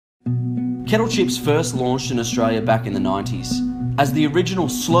Kettle chips first launched in Australia back in the 90s. As the original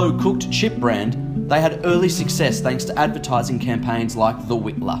slow-cooked chip brand, they had early success thanks to advertising campaigns like The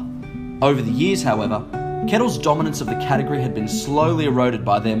Whittler. Over the years, however, Kettle's dominance of the category had been slowly eroded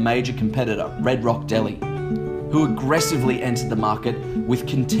by their major competitor, Red Rock Deli, who aggressively entered the market with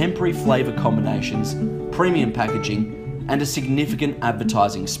contemporary flavour combinations, premium packaging, and a significant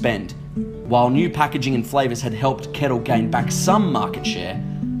advertising spend. While new packaging and flavours had helped Kettle gain back some market share,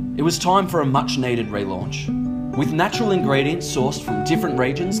 it was time for a much-needed relaunch. With natural ingredients sourced from different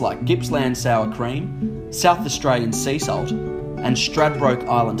regions like Gippsland sour cream, South Australian sea salt, and Stradbroke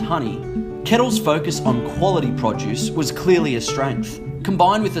Island honey, Kettle's focus on quality produce was clearly a strength.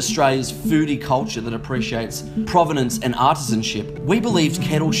 Combined with Australia's foodie culture that appreciates provenance and artisanship, we believed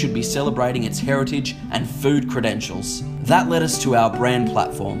Kettle should be celebrating its heritage and food credentials. That led us to our brand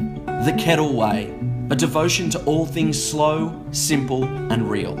platform, The Kettle Way, a devotion to all things slow, simple, and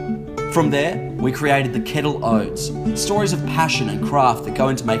real. From there, we created the Kettle Odes, stories of passion and craft that go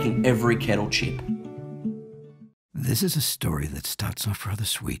into making every kettle chip. This is a story that starts off rather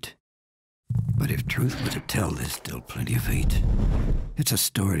sweet. But if truth were to tell, there's still plenty of heat. It's a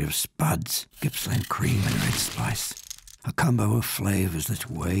story of spuds, Gippsland cream and red spice. A combo of flavours that's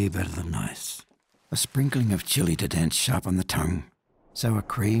way better than nice. A sprinkling of chilli to dance sharp on the tongue. Sour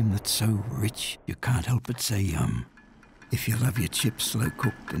cream that's so rich you can't help but say yum. If you love your chips slow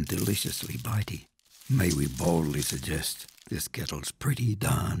cooked and deliciously bitey, may we boldly suggest this kettle's pretty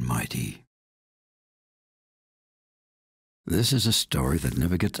darn mighty. This is a story that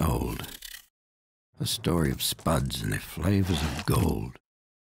never gets old. A story of spuds and their flavours of gold.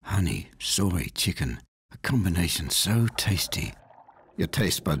 Honey, soy, chicken, a combination so tasty. Your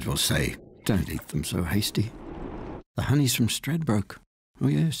taste buds will say, don't eat them so hasty. The honey's from Stradbroke. Oh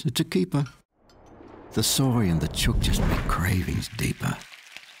yes, it's a keeper. The soy and the chook just make cravings deeper.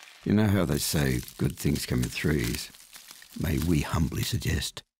 You know how they say good things come in threes? May we humbly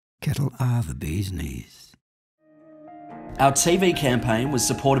suggest, Kettle are the bee's knees. Our TV campaign was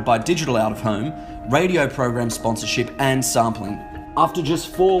supported by digital out-of-home, radio program sponsorship and sampling. After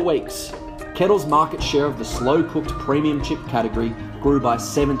just 4 weeks, Kettle's market share of the slow-cooked premium chip category grew by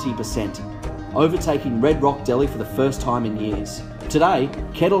 70%, overtaking Red Rock Deli for the first time in years. Today,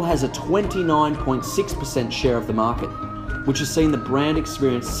 Kettle has a 29.6% share of the market, which has seen the brand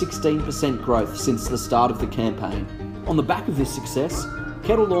experience 16% growth since the start of the campaign. On the back of this success,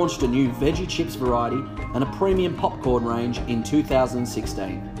 Kettle launched a new veggie chips variety and a premium popcorn range in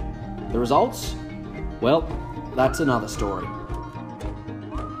 2016. The results? Well, that's another story.